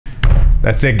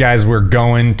That's it, guys. We're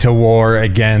going to war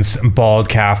against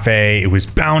BaldCafe. It was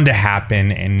bound to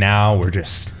happen, and now we're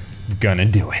just gonna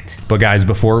do it. But guys,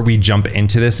 before we jump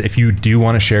into this, if you do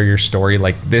want to share your story,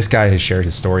 like this guy has shared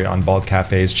his story on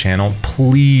BaldCafe's channel,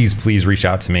 please reach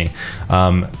out to me.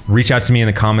 Reach out to me in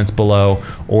the comments below,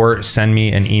 or send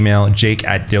me an email,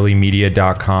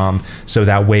 jake@dillymedia.com, so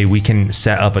that way we can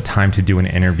set up a time to do an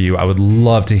interview. I would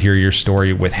love to hear your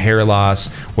story with hair loss,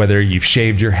 whether you've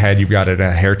shaved your head, you've got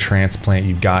a hair transplant,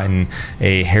 you've gotten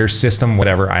a hair system,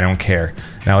 whatever, I don't care.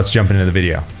 Now let's jump into the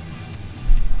video.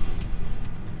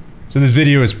 So this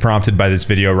video is prompted by this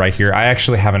video right here. I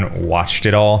actually haven't watched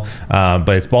it all, but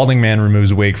it's balding man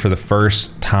removes wig for the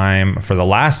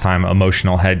last time,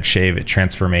 emotional head shave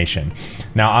transformation.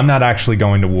 Now, I'm not actually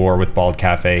going to war with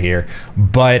BaldCafe here,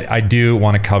 but I do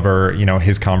want to cover,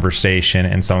 his conversation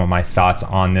and some of my thoughts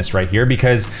on this right here,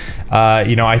 because,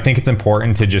 I think it's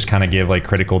important to just kind of give like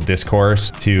critical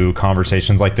discourse to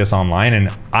conversations like this online. And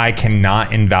I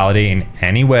cannot invalidate in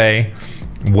any way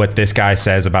what this guy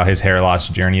says about his hair loss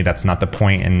journey. That's not the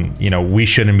point, and we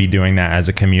shouldn't be doing that as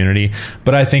a community.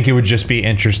 But I think it would just be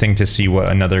interesting to see what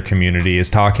another community is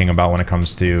talking about when it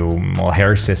comes to, well,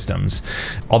 hair systems.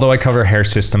 Although I cover hair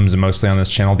systems mostly on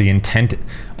this channel, the intent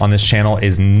on this channel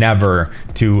is never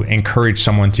to encourage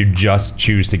someone to just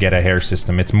choose to get a hair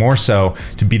system. It's more so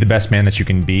to be the best man that you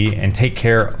can be and take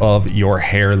care of your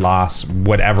hair loss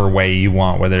whatever way you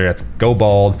want, whether it's go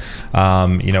bald,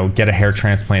 get a hair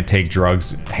transplant, take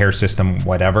drugs, hair system,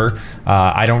 whatever.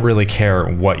 I don't really care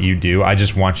what you do. I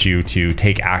just want you to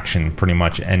take action pretty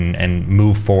much and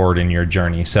move forward in your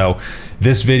journey. So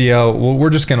this video,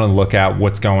 we're just gonna look at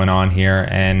what's going on here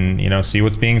and see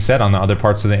what's being said on the other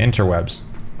parts of the interwebs.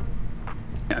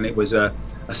 And it was a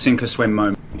sink or swim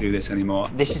moment to do this anymore.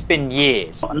 This has been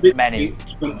years, many.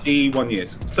 21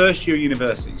 years. First year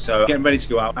university, so getting ready to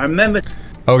go out. I remember.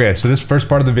 Okay, so this first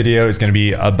part of the video is going to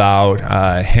be about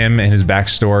him and his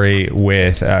backstory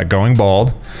with going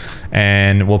bald,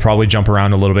 and we'll probably jump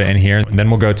around a little bit in here. And then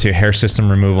we'll go to hair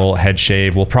system removal, head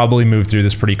shave. We'll probably move through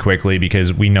this pretty quickly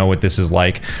because we know what this is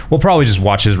like. We'll probably just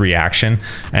watch his reaction,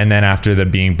 and then after the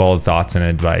being bald thoughts and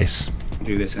advice.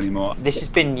 Do this anymore. This has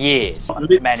been years,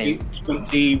 many.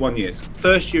 21 years.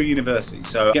 First year university,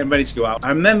 so getting ready to go out. I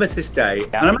remember to this day,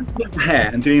 and I remember doing my hair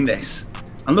and doing this,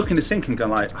 and looking in the sink and going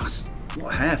like, oh,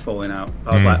 what hair falling out?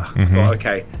 I was like, oh,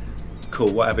 okay,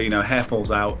 cool, whatever, hair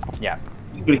falls out. Yeah.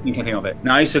 You really think anything of it.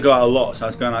 Now I used to go out a lot, so I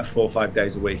was going like 4 or 5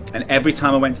 days a week, and every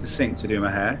time I went to the sink to do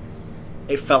my hair,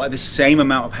 it felt like the same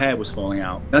amount of hair was falling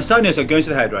out. And I started noticing, going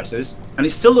to the hairdressers, and it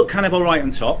still looked kind of all right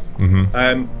on top.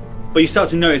 But you start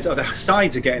to notice the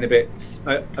sides are getting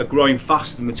are growing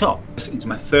faster than the top. Into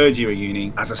my third year of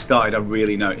uni, as I started, I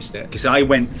really noticed it. Because I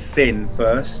went thin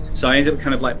first. So I ended up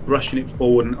kind of like brushing it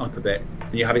forward and up a bit.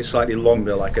 And you have it slightly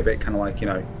longer, like a bit kind of like,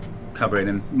 covering.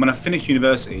 And when I finished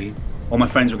university, all my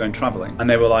friends were going traveling. And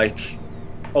they were like,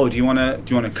 oh, do you want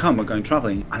to come? We're going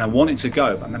traveling. And I wanted to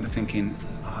go, but I remember thinking,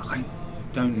 oh, I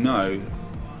don't know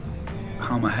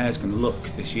how my hair's going to look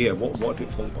this year. What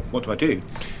do I do?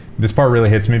 This part really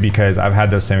hits me because I've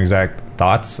had those same exact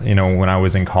thoughts. When I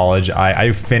was in college,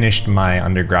 I finished my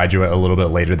undergraduate a little bit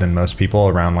later than most people.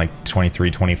 Around like 23,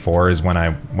 24 is when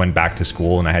I went back to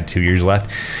school, and I had 2 years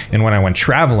left. And when I went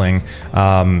traveling,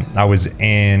 I was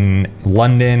in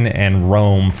London and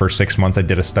Rome for 6 months. I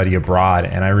did a study abroad,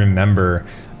 and I remember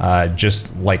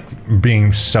just like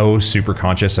being so super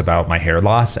conscious about my hair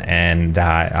loss, and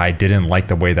that I didn't like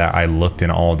the way that I looked in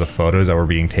all of the photos that were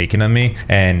being taken of me.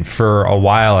 And for a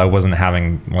while I wasn't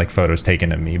having like photos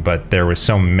taken of me, but there was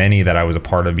so many that I was a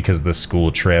part of because of the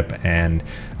school trip and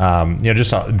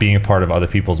just being a part of other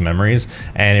people's memories,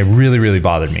 and it really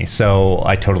bothered me. So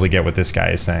I totally get what this guy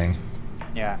is saying.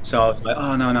 Yeah. So I was like,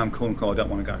 oh no, I'm cool, I don't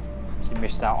want to go. You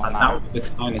missed out on and that. That was the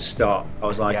kind of start. I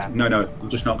was like, no, I'm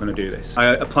just not going to do this.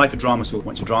 I applied for drama school,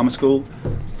 went to drama school.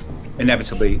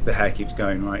 Inevitably, the hair keeps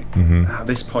going, right? At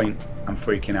this point, I'm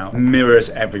freaking out. Mirrors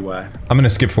everywhere. I'm going to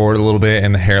skip forward a little bit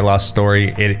in the hair loss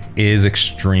story. It is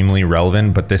extremely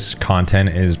relevant, but this content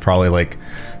is probably like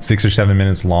 6 or 7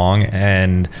 minutes long,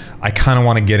 and I kind of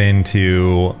want to get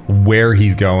into where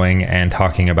he's going and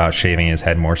talking about shaving his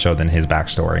head more so than his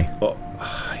backstory. But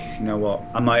you know what,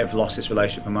 I might have lost this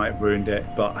relationship, I might have ruined it,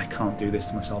 but I can't do this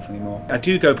to myself anymore. I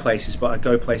do go places, but I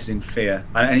go places in fear.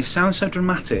 And it sounds so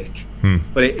dramatic,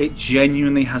 but it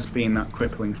genuinely has been that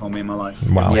crippling for me in my life.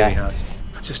 Wow. It really has.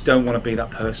 I just don't want to be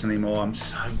that person anymore. I'm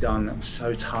so done, I'm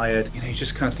so tired. You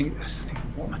just kind of think,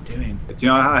 what am I doing?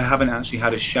 I haven't actually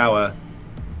had a shower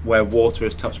where water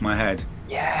has touched my head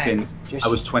Yeah. since I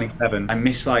was 27. I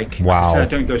miss like, wow. I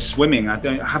don't go swimming. I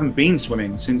haven't been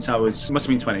swimming since I must have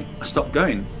been 20. I stopped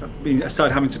going. I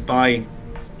started having to buy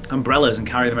umbrellas and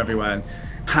carry them everywhere, and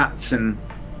hats and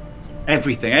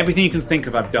everything you can think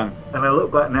of I've done. And I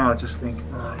look back now, I just think,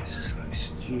 oh, it's so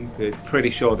stupid. Pretty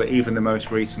sure that even the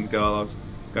most recent girl I was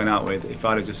going out with, if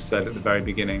I'd have just said at the very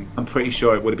beginning, I'm pretty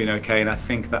sure it would have been okay. And I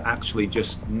think that actually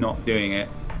just not doing it,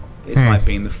 it's like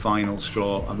being the final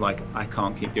straw. I'm like, I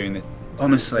can't keep doing this.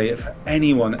 Honestly, if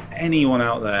anyone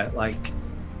out there, like,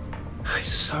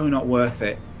 it's so not worth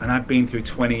it. And I've been through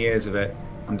 20 years of it.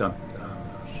 I'm done.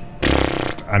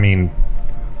 I mean,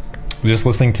 just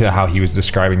listening to how he was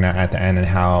describing that at the end and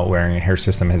how wearing a hair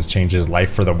system has changed his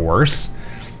life for the worse.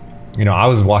 You know, I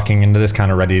was walking into this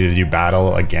kind of ready to do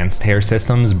battle against hair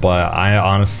systems, but I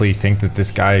honestly think that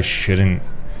this guy shouldn't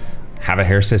have a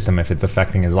hair system if it's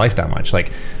affecting his life that much.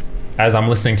 Like, as I'm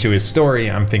listening to his story,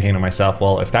 I'm thinking to myself,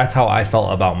 well, if that's how I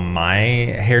felt about my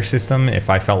hair system, if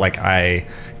I felt like I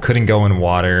couldn't go in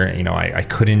water, you know, I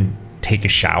couldn't take a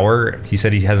shower. He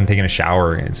said he hasn't taken a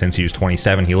shower since he was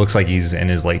 27. He looks like he's in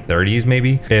his late 30s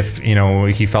maybe. If, you know,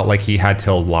 he felt like he had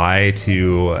to lie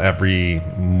to every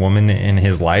woman in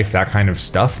his life, that kind of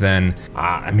stuff, then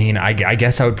I mean, I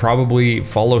guess I would probably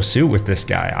follow suit with this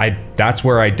guy. That's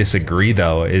where I disagree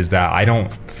though, is that I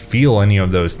don't feel any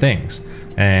of those things.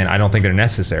 And I don't think they're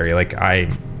necessary. Like,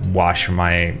 I wash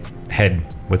my head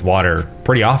with water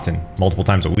pretty often, multiple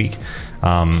times a week.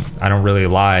 I don't really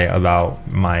lie about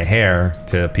my hair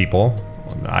to people.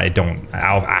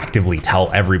 I'll actively tell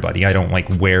everybody. I don't like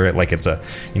wear it like it's a,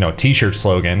 you know, t-shirt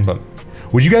slogan. But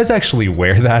would you guys actually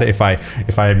wear that if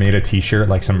I made a t-shirt,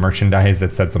 like some merchandise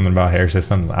that said something about hair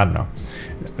systems? I don't know.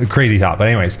 Crazy thought, but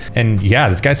anyways. And yeah,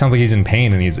 this guy sounds like he's in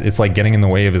pain, and it's like getting in the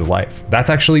way of his life. That's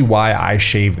actually why I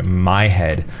shaved my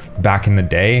head back in the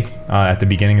day, at the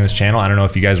beginning of this channel. I don't know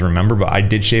if you guys remember, but I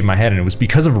did shave my head, and it was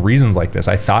because of reasons like this.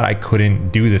 I thought I couldn't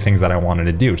do the things that I wanted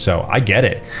to do. So I get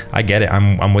it.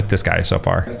 I'm with this guy so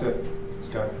far. Let's do it. Let's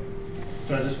go.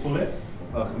 Should I just pull it?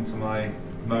 Welcome to my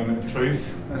moment of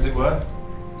truth, as it were.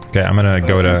 Okay, I'm gonna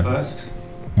go to first.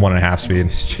 1.5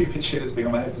 speed. Stupid shit has been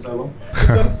on my head for so long. It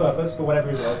serves its purpose, for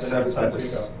whatever it was. Serves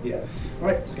purpose. Yeah.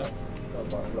 Right, let's go. Here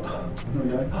we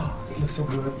go. It looks so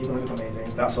good. You're gonna look amazing.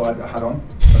 That's what I had on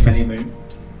for many a moon.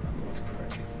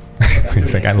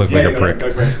 He's like, I look like a prick.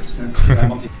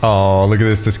 Oh, look at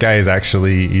this. This guy is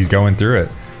actually, he's going through it.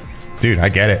 Dude, I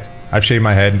get it. I've shaved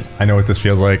my head. I know what this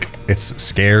feels like. It's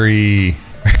scary.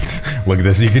 Look at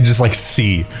this. You can just like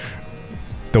see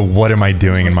the what am I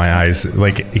doing in my eyes.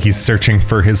 Like, he's searching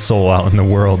for his soul out in the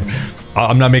world.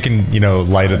 I'm not making, you know,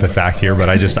 light of the fact here, but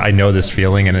I know this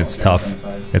feeling, and it's tough.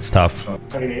 It's tough.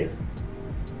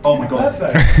 Oh my god.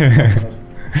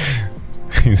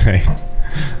 He's like,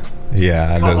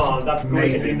 yeah, Come on, that's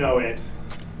great. You know it.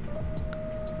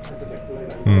 That's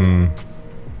okay.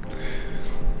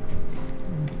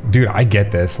 Dude, I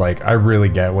get this. Like, I really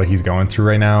get what he's going through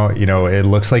right now. You know, it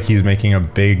looks like he's making a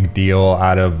big deal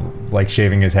out of like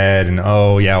shaving his head, and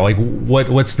oh yeah, like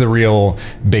what's the real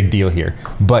big deal here?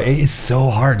 But it's so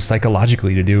hard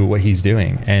psychologically to do what he's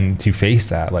doing and to face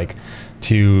that. Like,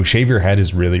 to shave your head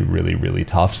is really, really, really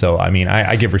tough. So I mean,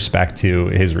 I give respect to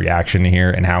his reaction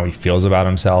here and how he feels about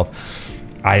himself.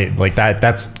 I like that.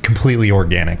 That's completely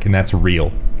organic and that's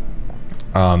real.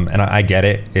 And I get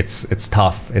it. It's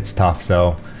tough. It's tough.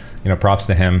 So, you know, props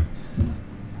to him.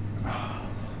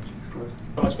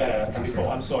 So much better than before.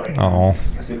 I'm sorry. Oh.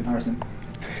 That's the comparison.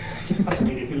 You're such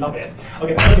an idiot. You love it.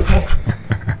 Okay.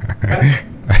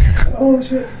 Oh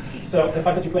shit. So the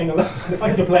fact that you're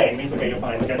playing means okay, you're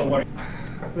fine. Okay, don't worry.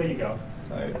 There you go.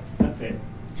 So that's it.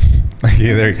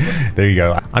 Yeah, there you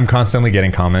go. I'm constantly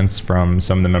getting comments from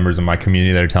some of the members of my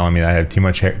community that are telling me that I have too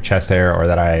much chest hair, or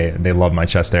that they love my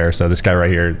chest hair. So this guy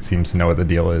right here seems to know what the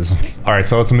deal is. All right,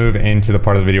 so let's move into the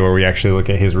part of the video where we actually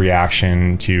look at his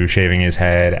reaction to shaving his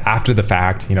head after the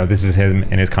fact. You know, this is him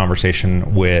in his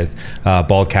conversation with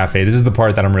BaldCafe. This is the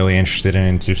part that I'm really interested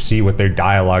in, to see what their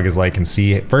dialogue is like and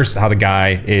see first how the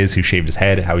guy is who shaved his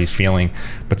head, how he's feeling,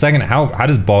 but second, how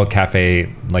does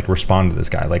BaldCafe like respond to this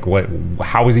guy? Like,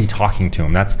 how is he talking to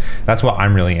him? That's what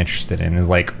I'm really interested in, is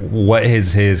like what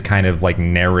is his kind of like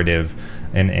narrative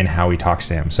and how he talks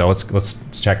to him. So let's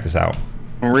check this out.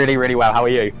 Really, really well. How are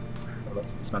you?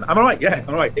 I'm all right. Yeah,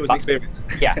 I'm all right. It was an experience.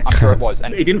 Yeah, I'm sure it was.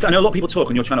 And it didn't. I know a lot of people talk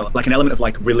on your channel like an element of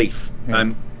like relief.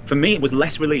 For me, it was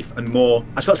less relief and more.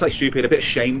 I felt slightly stupid, a bit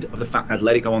ashamed of the fact I'd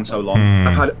let it go on so long.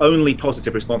 I've had only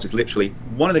positive responses. Literally,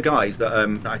 one of the guys that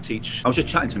I teach, I was just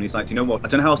chatting to him. And he's like, "Do you know what? I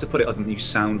don't know how else to put it other than you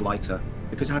sound lighter,"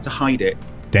 because I had to hide it.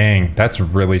 Dang, that's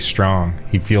really strong.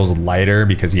 He feels lighter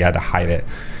because he had to hide it.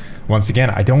 once again,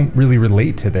 I don't really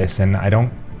relate to this, and I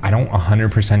don't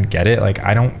 100% get it. Like,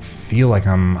 I don't feel like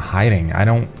I'm hiding. I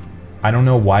don't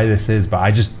know why this is, but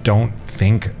I just don't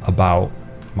think about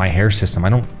my hair system. I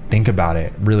don't think about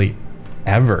it really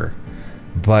ever.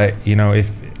 But, you know,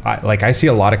 I see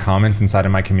a lot of comments inside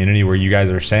of my community where you guys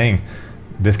are saying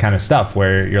this kind of stuff,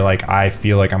 where you're like, I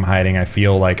feel like I'm hiding. I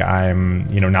feel like I'm,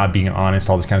 you know, not being honest,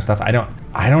 all this kind of stuff. I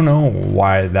don't know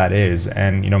why that is.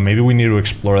 And, you know, maybe we need to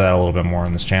explore that a little bit more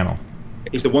on this channel.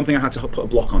 It's the one thing I had to put a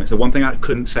block on. It's the one thing I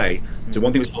couldn't say. It's the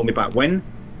one thing that was holding me back.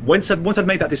 Once I'd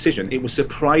made that decision, it was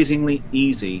surprisingly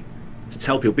easy to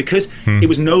tell people, because it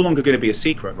was no longer going to be a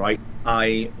secret, right?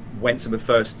 I went to the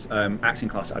first acting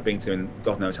class that I've been to in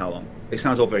God knows how long. It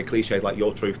sounds all very cliched, like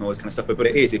your truth and all this kind of stuff, but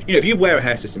it is. If you wear a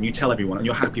hair system, you tell everyone and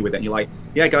you're happy with it, and you're like,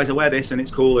 yeah guys, I wear this and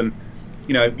it's cool, and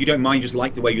you know, you don't mind, you just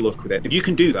like the way you look with it. If you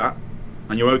can do that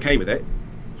and you're okay with it,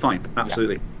 fine,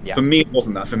 absolutely. Yeah. For me, it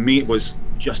wasn't that. For me, it was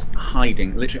just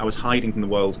hiding. Literally, I was hiding from the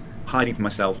world, hiding from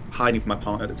myself, hiding from my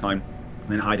partner at the time, and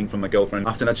then hiding from my girlfriend.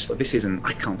 After that, I just thought,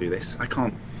 I can't do this. I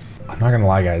can't. I'm not gonna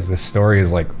lie, guys, this story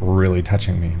is like really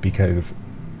touching me, because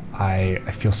I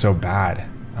feel so bad.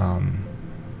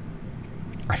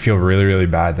 I feel really, really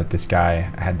bad that this guy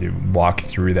had to walk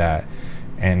through that,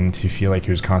 and to feel like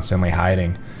he was constantly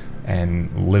hiding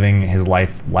and living his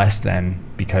life less than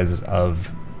because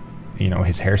of, you know,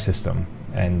 his hair system.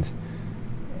 And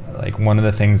like, one of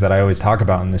the things that I always talk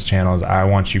about in this channel is I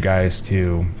want you guys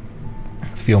to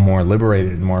feel more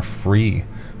liberated, more free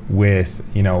with,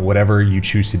 you know, whatever you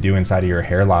choose to do inside of your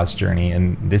hair loss journey.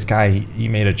 And this guy, he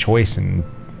made a choice and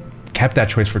kept that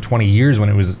choice for 20 years when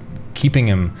it was keeping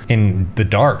him in the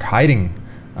dark, hiding.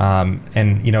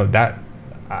 And you know, that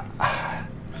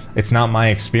it's not my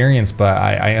experience, but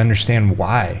I understand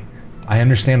why. I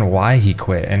understand why he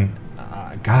quit. And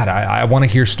God, I want to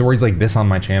hear stories like this on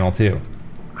my channel too.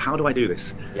 How do I do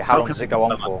this? Yeah, how long does it go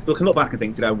on for? I can look back and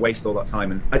think, did I waste all that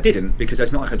time? And I didn't, because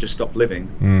it's not like I just stopped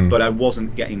living, but I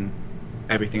wasn't getting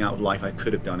everything out of life I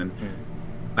could have done.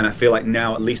 And I feel like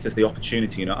now, at least there's the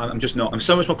opportunity, you know, I'm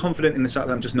so much more confident in the fact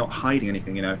that I'm just not hiding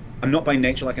anything, you know. I'm not by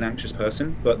nature like an anxious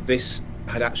person, but this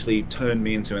had actually turned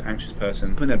me into an anxious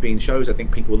person. When there'd been shows, I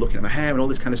think people were looking at my hair and all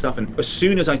this kind of stuff. And as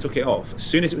soon as I took it off, as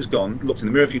soon as it was gone, looked in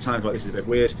the mirror a few times, like, this is a bit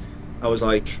weird. I was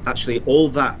like, actually, all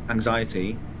that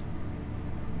anxiety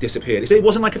disappeared. It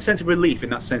wasn't like a sense of relief in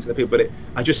that sense of the people, but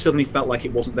I just suddenly felt like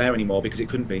it wasn't there anymore, because it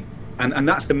couldn't be. And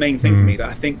that's the main thing for me, that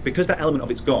I think because that element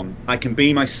of it's gone, I can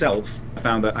be myself. I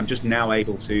found that I'm just now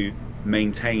able to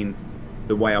maintain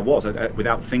the way I was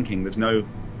without thinking. There's no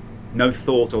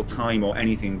thought or time or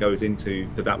anything goes into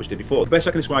that which did before. The best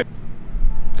I can describe.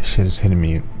 This shit is hitting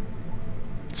me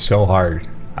so hard.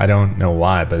 I don't know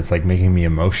why, but it's like making me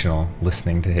emotional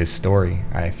listening to his story.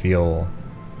 I feel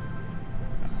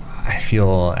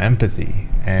empathy,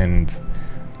 and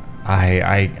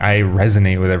I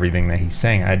resonate with everything that he's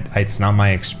saying. It's not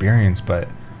my experience, but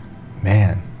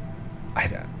man,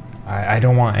 I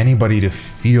don't want anybody to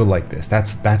feel like this.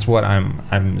 That's what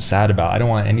I'm sad about. I don't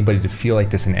want anybody to feel like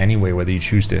this in any way, whether you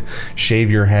choose to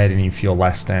shave your head and you feel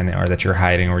less than, or that you're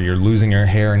hiding, or you're losing your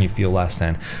hair and you feel less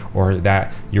than, or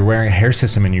that you're wearing a hair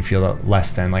system and you feel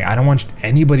less than. Like, I don't want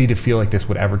anybody to feel like this,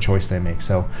 whatever choice they make.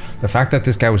 So the fact that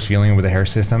this guy was feeling it with a hair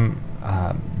system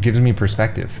gives me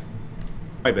perspective.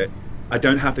 I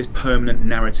don't have this permanent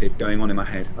narrative going on in my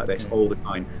head like this all the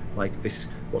time. Like, this is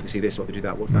what they see, this, what they do,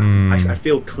 that, what that. I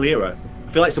feel clearer.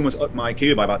 I feel like someone's upped my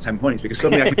IQ by about 10 points, because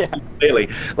suddenly I can clearly.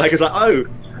 Like, it's like, oh,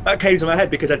 that came to my head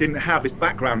because I didn't have this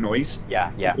background noise.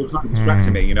 Yeah. All the time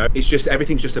distracting me, you know. It's just,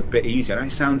 everything's just a bit easier. And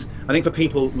it sounds, I think for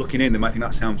people looking in, they might think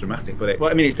that sounds dramatic, but well,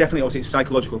 I mean, it's definitely, obviously, it's a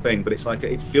psychological thing, but it's like,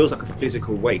 it feels like a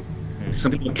physical weight.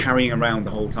 Some people are carrying around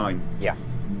the whole time. Yeah.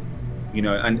 You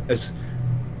know, and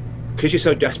because you're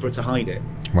so desperate to hide it.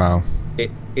 Wow.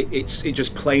 It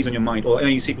just plays on your mind. Or, you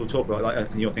know, you see people talk about, like,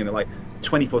 your thing, they're like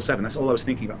 24/7. That's all I was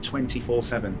thinking about.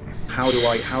 24/7. How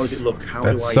does it look? How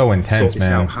That's do I so intense, sort this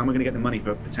man. out? How am I going to get the money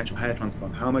for a potential hair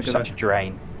transplant? How am I going to? Such a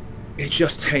drain. It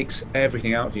just takes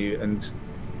everything out of you. And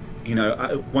you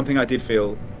know, one thing I did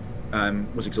feel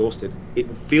was exhausted.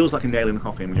 It feels like a nail in the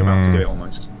coffin when you're about to do it,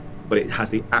 almost. But it has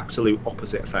the absolute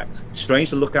opposite effect. It's strange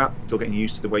to look at, still getting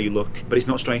used to the way you look, but it's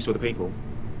not strange to other people.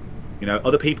 You know,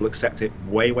 other people accept it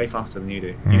way, way faster than you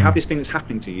do. You have this thing that's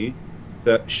happening to you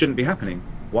that shouldn't be happening.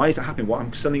 Why is that happening?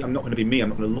 I'm not going to be me. I'm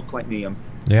not going to look like me.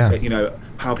 You know,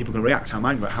 how are people going to react? How am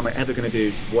I ever going to do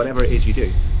whatever it is you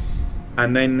do?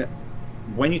 And then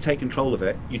when you take control of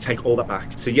it, you take all that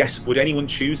back. So yes, would anyone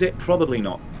choose it? Probably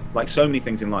not. Like so many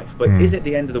things in life. But is it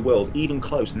the end of the world? Even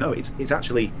close? No, it's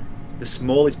actually the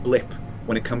smallest blip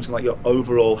when it comes to like your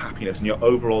overall happiness and your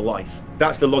overall life.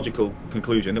 That's the logical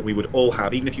conclusion that we would all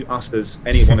have, even if you asked us,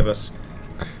 any one of us.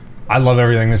 I love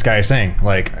everything this guy is saying.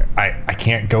 Like, I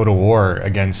can't go to war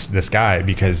against this guy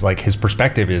because like his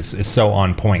perspective is so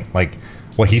on point. Like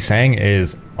what he's saying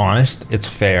is honest, it's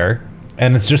fair,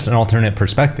 and it's just an alternate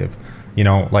perspective. You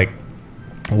know, like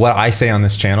what I say on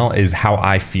this channel is how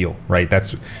I feel, right?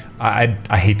 That's, I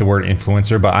hate the word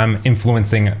influencer, but I'm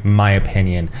influencing my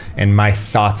opinion and my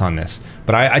thoughts on this.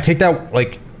 But I take that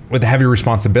like with heavy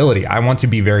responsibility. I want to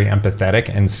be very empathetic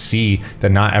and see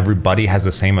that not everybody has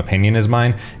the same opinion as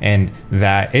mine, and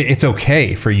that it's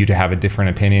okay for you to have a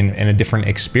different opinion and a different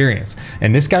experience.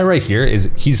 And this guy right here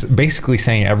he's basically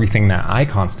saying everything that I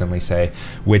constantly say,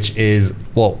 which is,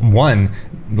 well, one,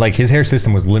 like his hair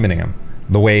system was limiting him.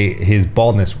 The way his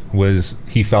baldness was,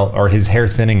 he felt, or his hair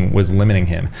thinning was limiting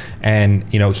him. And,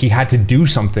 you know, he had to do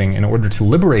something in order to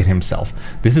liberate himself.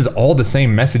 This is all the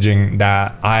same messaging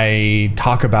that I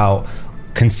talk about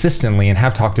consistently and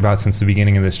have talked about since the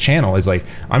beginning of this channel, is like,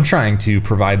 I'm trying to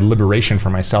provide liberation for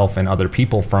myself and other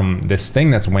people from this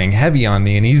thing that's weighing heavy on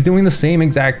me. And he's doing the same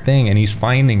exact thing, and he's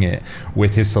finding it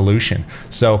with his solution.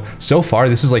 So far,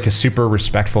 this is like a super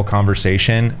respectful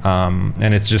conversation.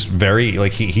 And it's just very,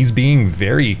 like, he's being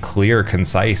very clear,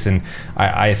 concise. And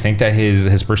I think that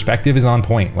his perspective is on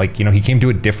point. Like, you know, he came to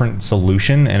a different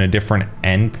solution and a different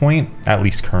end point, at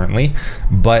least currently,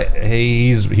 but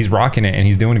he's rocking it and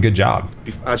he's doing a good job.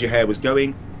 As your hair was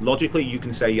going, logically you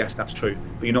can say yes, that's true,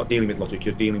 but you're not dealing with logic,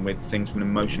 you're dealing with things from an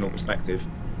emotional perspective,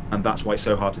 and that's why it's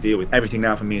so hard to deal with. Everything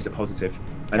now for me is a positive,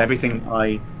 and everything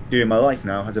I do in my life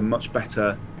now has a much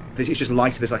better, it's just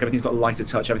lighter, this, like, everything's got a lighter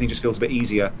touch, everything just feels a bit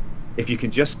easier. If you can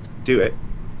just do it,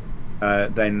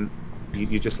 then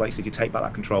you just, like you said, you take back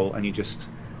that control, and you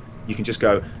can just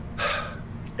go,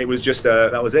 it was just,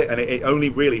 that was it. And it only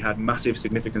really had massive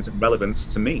significance and relevance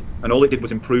to me. And all it did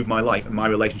was improve my life and my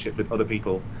relationship with other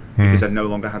people, because I no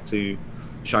longer had to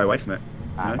shy away from it.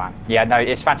 Man. Yeah, no,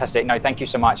 it's fantastic. No, thank you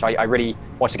so much. I really,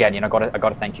 once again, you know, I got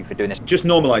to thank you for doing this. Just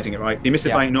normalizing it, right?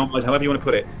 Demystifying, normalizing, however you want to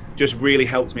put it, just really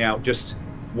helped me out. Just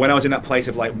when I was in that place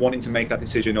of like wanting to make that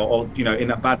decision, or you know, in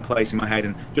that bad place in my head,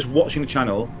 and just watching the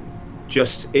channel,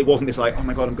 it wasn't this like, oh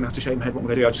my God, I'm gonna have to shave my head, what am I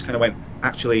gonna do? I just kind of went,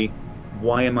 actually,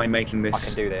 why am I making this? I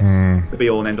can do this. The be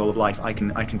all and end all of life. I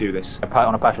can do this.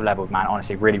 On a personal level, man,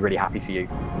 honestly, really, really happy for you.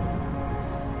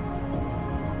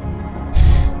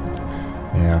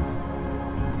 Yeah.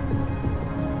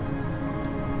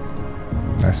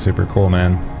 That's super cool,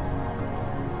 man.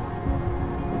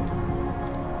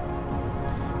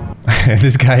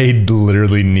 This guy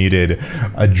literally needed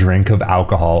a drink of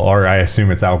alcohol, or I assume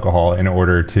it's alcohol, in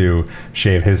order to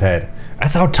shave his head.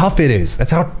 That's how tough it is.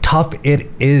 That's how tough it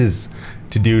is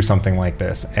to do something like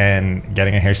this. And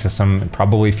getting a hair system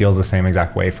probably feels the same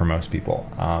exact way for most people.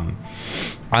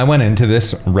 I went into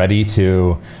this ready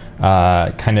to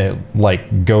kind of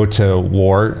like go to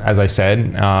war, as I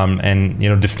said, and, you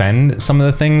know, defend some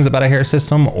of the things about a hair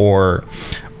system, or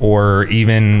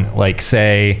even like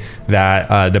say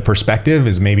that the perspective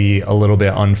is maybe a little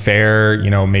bit unfair. You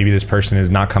know, maybe this person is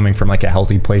not coming from like a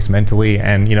healthy place mentally,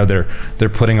 and, you know, they're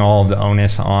putting all of the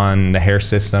onus on the hair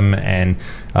system, and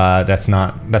that's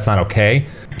not okay.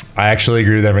 I actually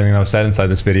agree with everything that was said inside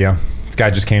this video. This guy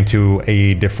just came to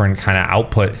a different kind of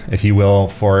output, if you will,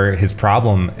 for his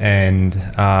problem, and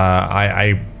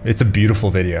it's a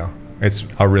beautiful video. It's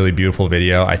a really beautiful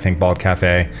video. I think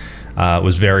BaldCafe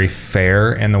was very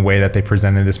fair in the way that they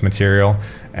presented this material,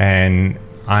 and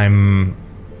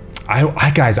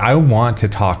guys, I want to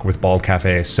talk with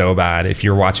BaldCafe so bad. If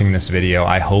you're watching this video,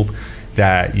 I hope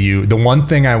that the one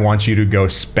thing I want you to go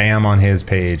spam on his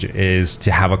page is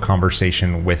to have a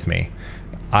conversation with me.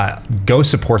 Go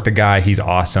support the guy. He's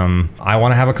awesome. I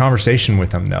want to have a conversation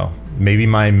with him though. Maybe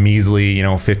my measly, you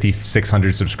know,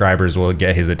 5,600 subscribers will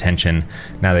get his attention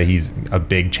now that he's a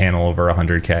big channel over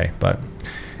 100K. But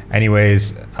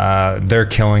anyways, they're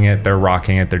killing it. They're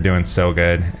rocking it. They're doing so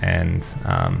good. And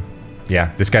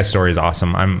yeah, this guy's story is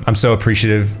awesome. I'm so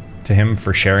appreciative to him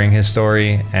for sharing his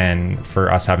story and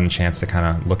for us having a chance to kind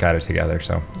of look at it together.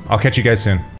 So I'll catch you guys soon.